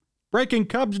Breaking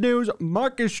Cubs news,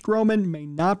 Marcus Stroman may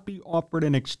not be offered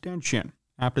an extension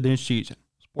after this season.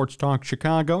 Sports Talk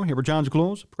Chicago, here are John's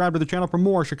Clues. Subscribe to the channel for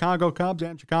more Chicago Cubs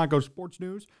and Chicago sports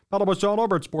news. Follow us all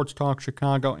over at Sports Talk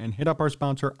Chicago and hit up our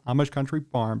sponsor, Amish Country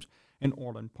Farms in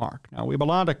Orland Park. Now, we have a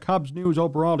lot of Cubs news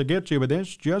overall to get to, but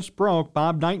this just broke.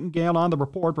 Bob Nightingale on the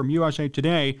report from USA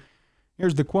Today.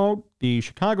 Here's the quote. The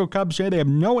Chicago Cubs say they have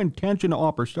no intention to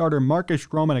offer starter Marcus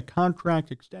Stroman a contract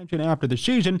extension after the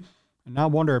season, and now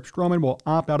wonder if Stroman will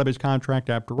opt out of his contract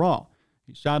after all.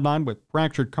 He's sidelined with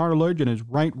fractured cartilage in his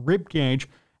right rib cage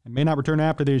and may not return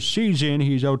after this season.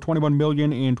 He's owed $21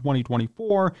 million in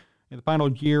 2024 in the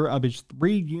final year of his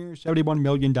 3-year, $71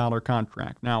 million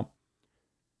contract. Now,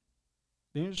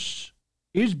 this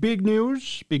is big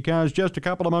news because just a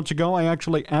couple of months ago, I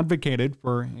actually advocated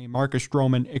for a Marcus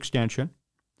Stroman extension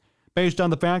based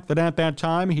on the fact that at that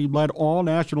time he led all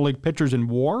National League pitchers in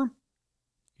WAR.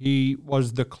 He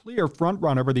was the clear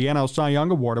frontrunner for the NL Cy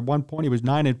Young Award. At one point, he was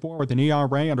 9-4 with an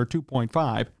ERA under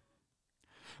 2.5.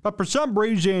 But for some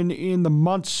reason, in the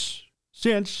months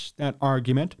since that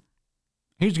argument,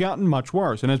 he's gotten much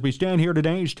worse. And as we stand here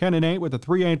today, he's 10-8 with a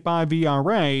 3.85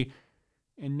 ERA,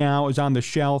 and now is on the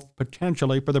shelf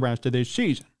potentially for the rest of this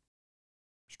season.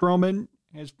 Stroman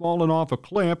has fallen off a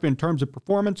cliff in terms of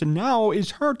performance, and now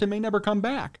is hurt and may never come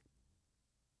back.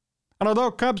 And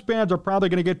although Cubs fans are probably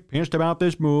going to get pissed about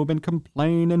this move and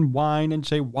complain and whine and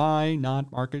say, why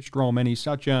not Marcus Stroman? He's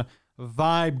such a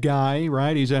vibe guy,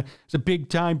 right? He's a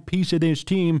big-time piece of this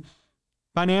team.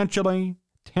 Financially,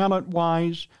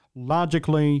 talent-wise,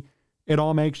 logically, it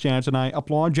all makes sense. And I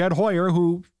applaud Jed Hoyer,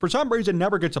 who for some reason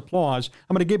never gets applause.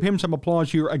 I'm going to give him some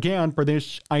applause here again for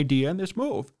this idea and this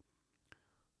move.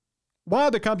 Why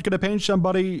are the Cubs going to pay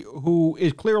somebody who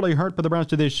is clearly hurt for the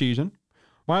rest of this season?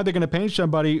 Why are they going to pay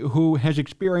somebody who has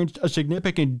experienced a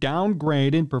significant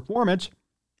downgrade in performance?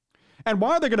 And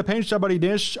why are they going to pay somebody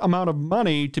this amount of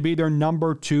money to be their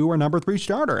number 2 or number 3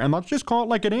 starter? And let's just call it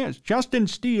like it is. Justin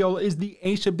Steele is the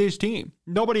ace of this team.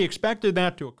 Nobody expected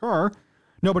that to occur.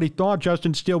 Nobody thought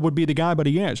Justin Steele would be the guy, but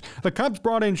he is. The Cubs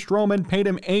brought in Stroman, paid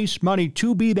him ace money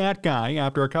to be that guy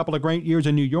after a couple of great years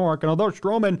in New York. And although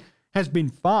Stroman has been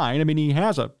fine, I mean, he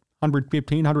has a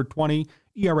 115, 120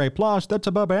 ERA plus, that's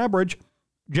above average.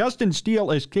 Justin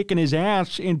Steele is kicking his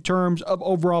ass in terms of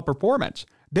overall performance.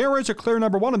 There is a clear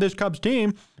number 1 on this Cubs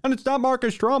team, and it's not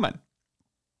Marcus Stroman.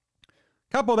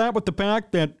 Couple that with the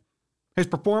fact that his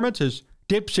performance has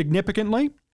dipped significantly,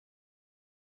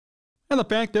 and the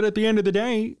fact that at the end of the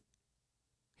day,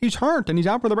 he's hurt and he's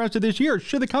out for the rest of this year.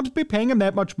 Should the Cubs be paying him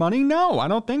that much money? No, I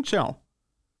don't think so.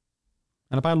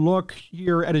 And if I look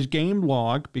here at his game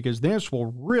log, because this will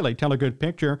really tell a good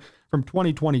picture from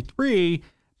 2023,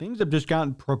 things have just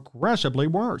gotten progressively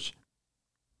worse.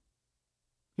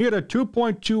 He had a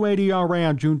 2.28 ERA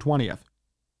on June 20th,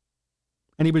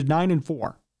 and he was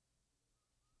 9-4.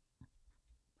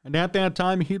 And at that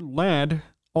time, he led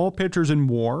all pitchers in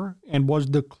WAR and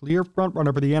was the clear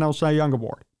frontrunner for the NL Cy Young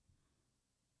Award.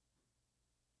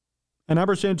 And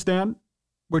ever since then,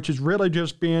 which has really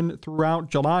just been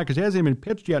throughout July, because he hasn't even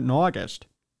pitched yet in August,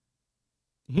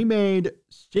 he made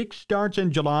 6 starts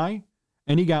in July,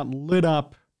 and he got lit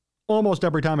up almost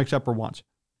every time except for once.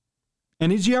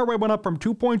 And his ERA went up from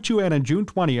 2.28 on June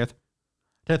 20th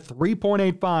to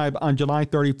 3.85 on July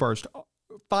 31st.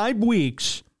 5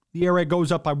 weeks, the ERA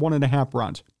goes up by 1.5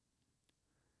 runs.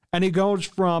 And he goes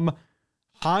from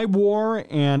high WAR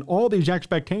and all these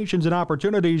expectations and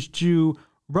opportunities to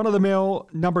run-of-the-mill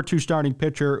number 2 starting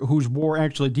pitcher whose WAR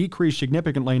actually decreased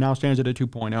significantly, now stands at a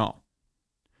 2.0.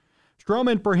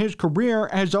 Stroman, for his career,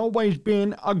 has always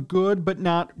been a good but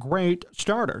not great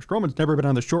starter. Stroman's never been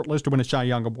on the short list to win a Cy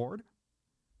Young Award.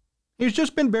 He's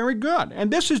just been very good. And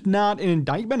this is not an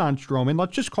indictment on Stroman.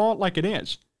 Let's just call it like it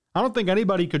is. I don't think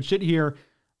anybody could sit here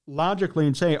logically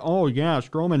and say, oh, yeah,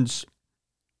 Stroman's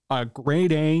a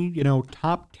grade A,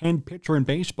 top 10 pitcher in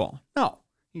baseball. No,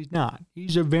 he's not.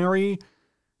 He's a very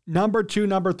number 2,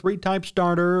 number 3 type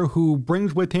starter who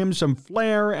brings with him some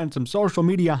flair and some social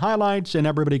media highlights, and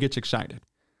everybody gets excited.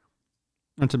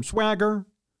 And some swagger.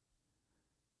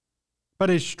 But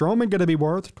is Stroman going to be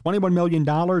worth $21 million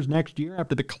next year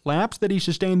after the collapse that he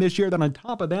sustained this year? Then on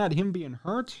top of that, him being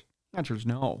hurt? The answer is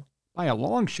no, by a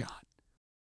long shot.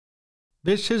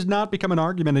 This has not become an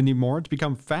argument anymore. It's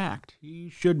become fact. He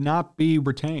should not be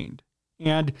retained.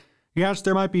 And yes,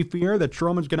 there might be fear that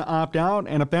Stroman's going to opt out,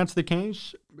 and if that's the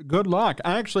case, good luck.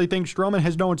 I actually think Stroman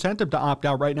has no incentive to opt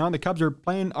out right now, and the Cubs are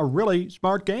playing a really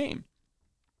smart game.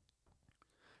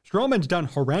 Stroman's done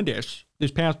horrendous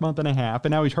this past month and a half,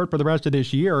 and now he's hurt for the rest of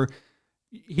this year.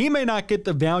 He may not get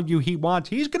the value he wants.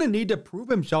 He's going to need to prove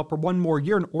himself for one more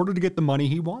year in order to get the money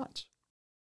he wants.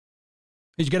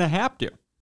 He's going to have to.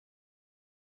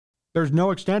 There's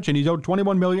no extension. He's owed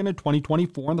 $21 million in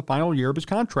 2024 in the final year of his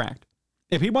contract.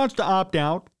 If he wants to opt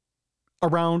out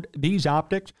around these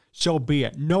optics, so be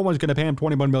it. No one's going to pay him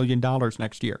 $21 million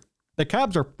next year. The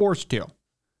Cubs are forced to.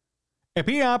 If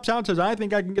he opts out and says, I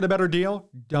think I can get a better deal,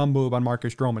 dumb move on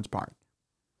Marcus Stroman's part.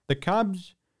 The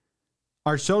Cubs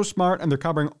are so smart, and they're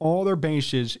covering all their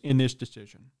bases in this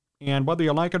decision. And whether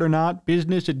you like it or not,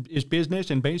 business is business,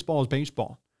 and baseball is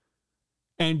baseball.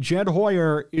 And Jed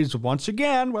Hoyer is, once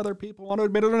again, whether people want to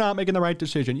admit it or not, making the right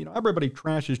decision. You know, everybody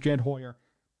trashes Jed Hoyer.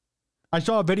 I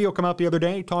saw a video come out the other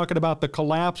day talking about the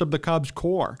collapse of the Cubs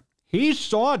core. He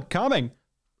saw it coming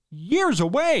years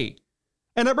away,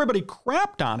 and everybody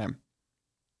crapped on him.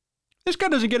 This guy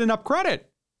doesn't get enough credit.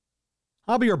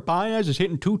 Javier Baez is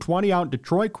hitting .220 out in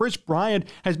Detroit. Chris Bryant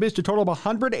has missed a total of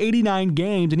 189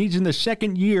 games, and he's in the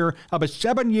second year of a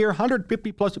 7-year,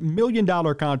 $150+ million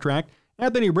contract.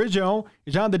 Anthony Rizzo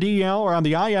is on the DL or on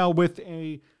the IL with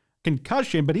a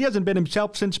concussion, but he hasn't been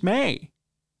himself since May.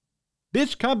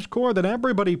 This Cubs core that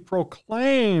everybody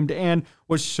proclaimed and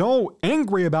was so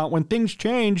angry about when things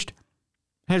changed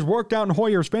has worked out in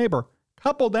Hoyer's favor.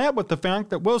 Couple that with the fact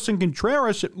that Wilson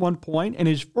Contreras at one point in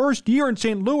his first year in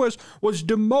St. Louis was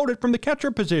demoted from the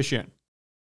catcher position.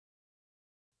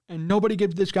 And nobody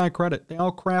gives this guy credit. They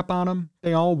all crap on him.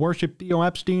 They all worship Theo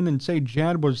Epstein and say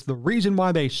Jed was the reason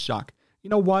why they suck. You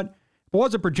know what? If it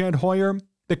wasn't for Jed Hoyer,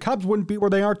 the Cubs wouldn't be where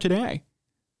they are today.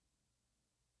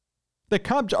 The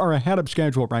Cubs are ahead of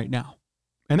schedule right now.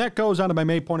 And that goes on to my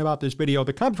main point about this video.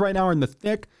 The Cubs right now are in the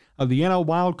thick of the NL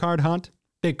wildcard hunt.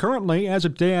 They currently, as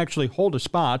of today, actually hold a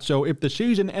spot. So if the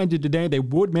season ended today, they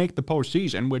would make the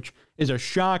postseason, which is a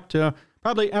shock to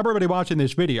probably everybody watching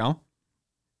this video.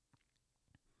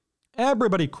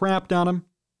 Everybody crapped on them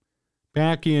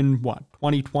back in,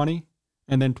 2020?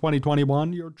 And then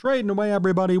 2021? You're trading away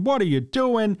everybody. What are you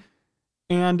doing?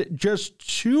 And just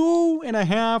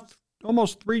 2.5,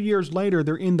 almost 3 years later,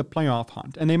 they're in the playoff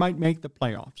hunt, and they might make the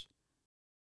playoffs.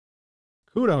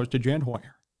 Kudos to Jed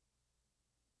Hoyer.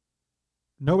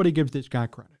 Nobody gives this guy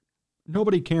credit.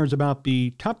 Nobody cares about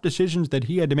the tough decisions that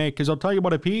he had to make, because I'll tell you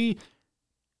what, if he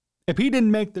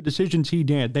didn't make the decisions he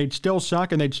did, they'd still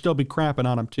suck and they'd still be crapping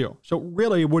on him too. So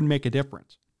really, it wouldn't make a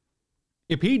difference.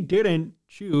 If he didn't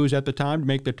choose at the time to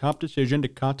make the tough decision to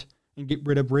cut and get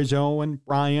rid of Rizzo and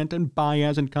Bryant and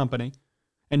Baez and company,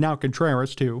 and now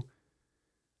Contreras too,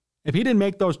 if he didn't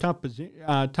make those tough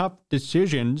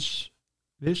decisions,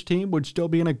 this team would still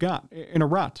be in a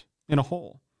rut, in a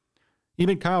hole.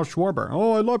 Even Kyle Schwarber.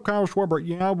 Oh, I love Kyle Schwarber.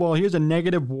 Yeah, well, he has a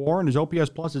negative WAR, and his OPS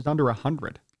plus is under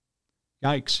 100.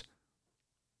 Yikes.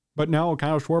 But no,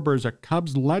 Kyle Schwarber is a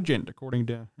Cubs legend, according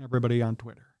to everybody on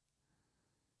Twitter.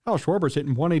 Kyle Schwarber's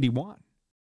hitting 181.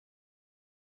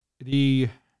 The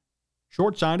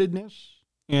short-sightedness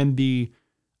and the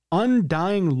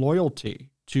undying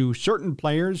loyalty to certain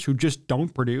players who just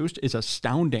don't produce is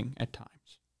astounding at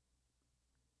times.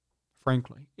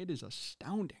 Frankly, it is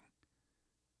astounding.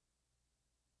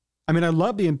 I mean, I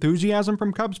love the enthusiasm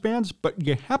from Cubs fans, but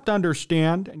you have to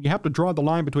understand and you have to draw the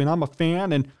line between I'm a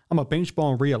fan and I'm a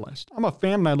baseball realist. I'm a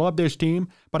fan and I love this team,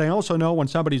 but I also know when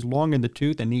somebody's long in the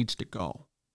tooth and needs to go.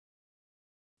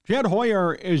 Jed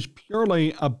Hoyer is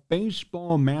purely a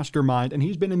baseball mastermind, and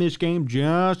he's been in this game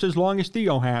just as long as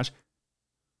Theo has.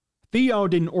 Theo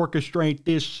didn't orchestrate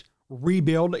this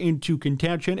rebuild into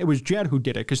contention. It was Jed who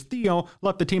did it, because Theo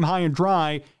left the team high and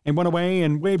dry and went away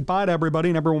and waved bye to everybody,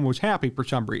 and everyone was happy for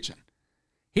some reason.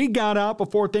 He got out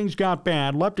before things got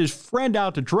bad, left his friend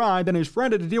out to dry, then his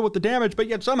friend had to deal with the damage, but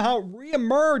yet somehow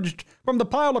reemerged from the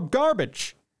pile of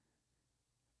garbage.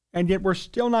 And yet we're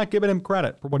still not giving him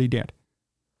credit for what he did.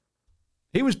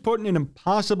 He was put in an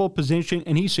impossible position,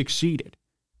 and he succeeded.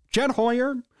 Jed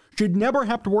Hoyer should never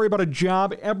have to worry about a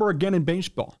job ever again in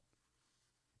baseball.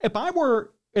 If I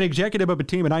were an executive of a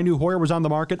team and I knew Hoyer was on the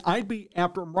market, I'd be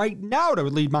after him right now to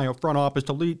lead my front office,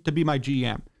 to be my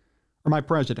GM or my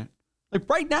president. Like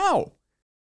right now.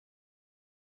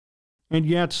 And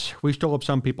yet, we still have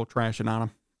some people trashing on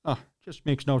him. Just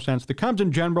makes no sense. The Cubs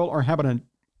in general are having an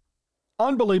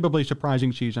unbelievably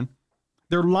surprising season.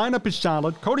 Their lineup is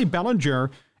solid. Cody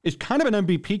Bellinger is kind of an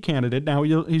MVP candidate. Now,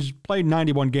 he's played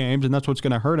 91 games, and that's what's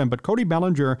going to hurt him. But Cody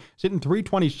Bellinger is hitting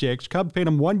 .326. Cubs paid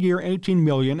him 1 year, $18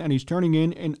 million, and he's turning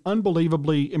in an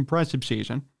unbelievably impressive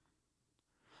season.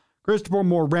 Christopher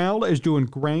Morel is doing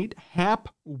great. Happ,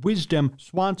 Wisdom,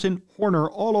 Swanson, Horner,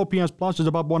 all OPS pluses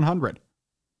above 100.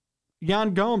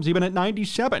 Yan Gomes even at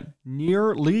 97,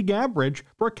 near league average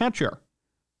for a catcher.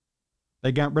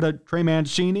 They got rid of Trey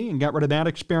Mancini and got rid of that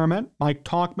experiment. Mike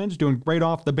Tauchman's doing great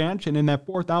off the bench and in that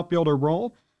fourth outfielder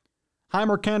role.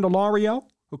 Heimer Candelario,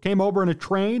 who came over in a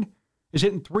trade, is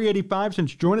hitting .385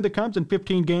 since joining the Cubs in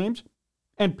 15 games.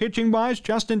 And pitching-wise,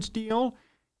 Justin Steele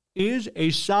is a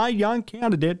Cy Young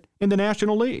candidate in the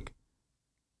National League.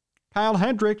 Kyle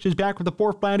Hendricks is back with a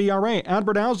 4 flat ERA.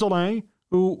 Albert Alzolay,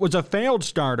 who was a failed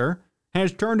starter,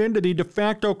 has turned into the de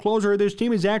facto closer of this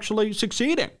team, is actually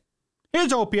succeeding.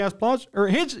 His OPS plus, or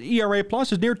his ERA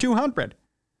plus, is near 200.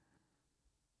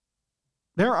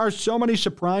 There are so many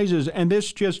surprises, and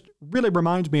this just really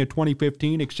reminds me of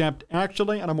 2015, except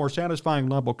actually on a more satisfying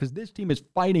level, because this team is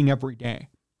fighting every day.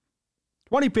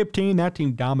 2015, that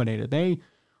team dominated. They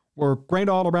were great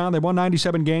all around. They won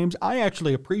 97 games. I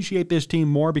actually appreciate this team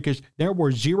more because there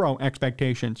were zero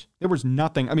expectations. There was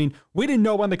nothing. I mean, we didn't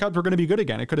know when the Cubs were going to be good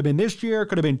again. It could have been this year, it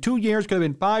could have been 2 years, could have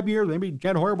been 5 years. Maybe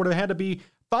Jed Hoyer would have had to be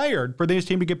fired for this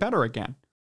team to get better again.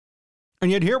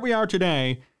 And yet here we are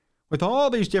today with all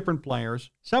these different players,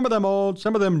 some of them old,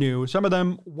 some of them new, some of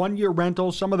them one-year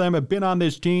rentals, some of them have been on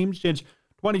this team since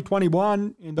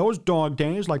 2021 in those dog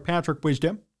days like Patrick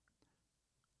Wisdom.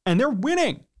 And they're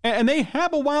winning. And they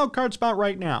have a wild card spot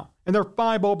right now. And they're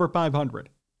 5 over 500.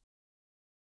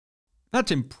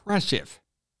 That's impressive.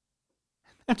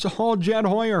 That's all Jed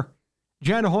Hoyer.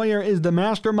 Jed Hoyer is the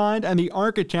mastermind and the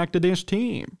architect of this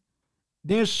team.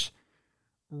 This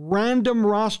random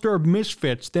roster of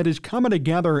misfits that is coming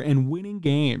together and winning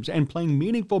games and playing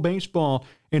meaningful baseball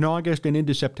in August and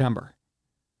into September.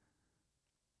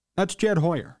 That's Jed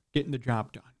Hoyer getting the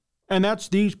job done. And that's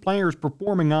these players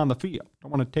performing on the field. I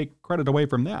don't want to take credit away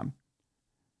from them.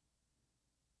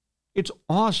 It's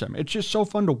awesome. It's just so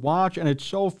fun to watch, and it's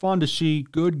so fun to see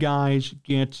good guys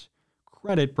get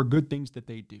credit for good things that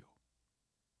they do.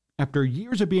 After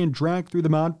years of being dragged through the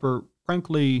mud for,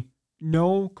 frankly,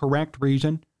 no correct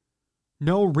reason,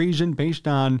 no reason based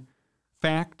on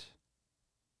fact,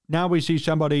 now we see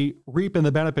somebody reaping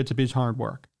the benefits of his hard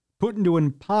work, put into an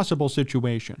impossible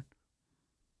situation.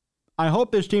 I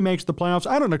hope this team makes the playoffs.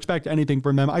 I don't expect anything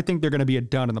from them. I think they're going to be a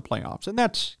dud in the playoffs, and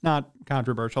that's not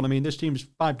controversial. I mean, this team's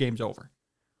 5 games over.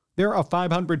 They're a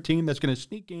 500 team that's going to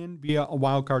sneak in via a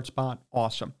wild card spot.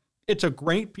 Awesome. It's a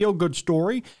great feel-good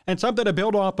story and something to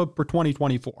build off of for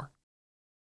 2024.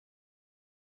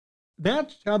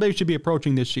 That's how they should be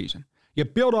approaching this season. You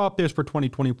build off this for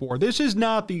 2024. This is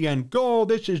not the end goal.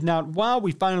 This is not, wow,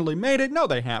 we finally made it. No,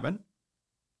 they haven't.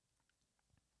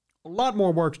 A lot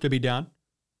more work's to be done.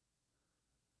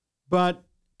 But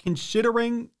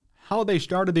considering how they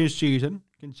started this season,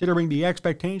 considering the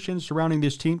expectations surrounding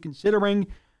this team, considering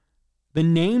the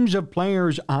names of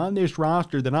players on this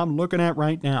roster that I'm looking at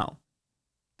right now,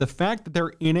 the fact that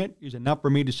they're in it is enough for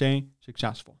me to say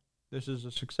successful. This is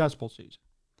a successful season.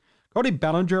 Cody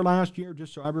Bellinger last year,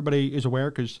 just so everybody is aware,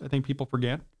 because I think people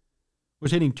forget,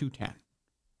 was hitting .210.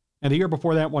 And the year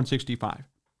before that, 165.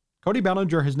 Cody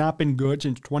Bellinger has not been good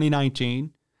since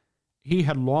 2019. He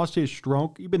had lost his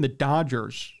stroke. Even the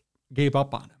Dodgers gave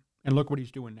up on him. And look what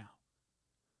he's doing now.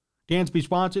 Dansby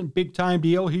Swanson, big-time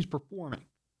deal. He's performing.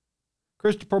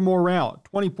 Christopher Morel,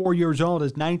 24 years old,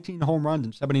 has 19 home runs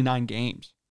in 79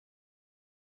 games.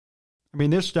 I mean,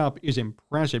 this stuff is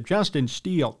impressive. Justin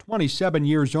Steele, 27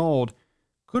 years old,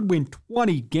 could win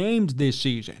 20 games this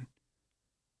season.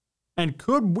 And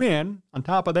could win, on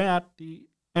top of that, the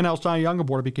NL Cy Young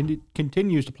Award if he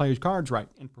continues to play his cards right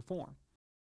and perform.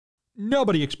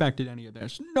 Nobody expected any of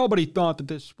this. Nobody thought that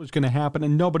this was going to happen,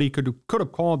 and nobody could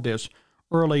have called this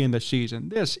early in the season.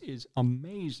 This is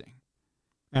amazing.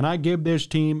 And I give this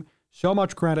team so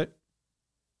much credit,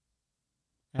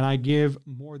 and I give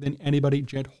more than anybody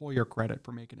Jed Hoyer credit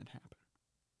for making it happen.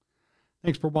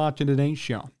 Thanks for watching today's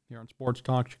show here on Sports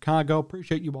Talk Chicago.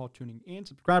 Appreciate you all tuning in.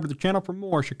 Subscribe to the channel for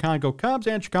more Chicago Cubs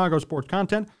and Chicago sports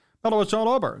content. Follow us all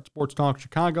over at Sports Talk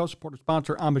Chicago. Support our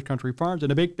sponsor, Amish Country Farms.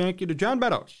 And a big thank you to John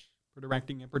Meadows for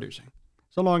directing and producing.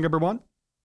 So long, everyone.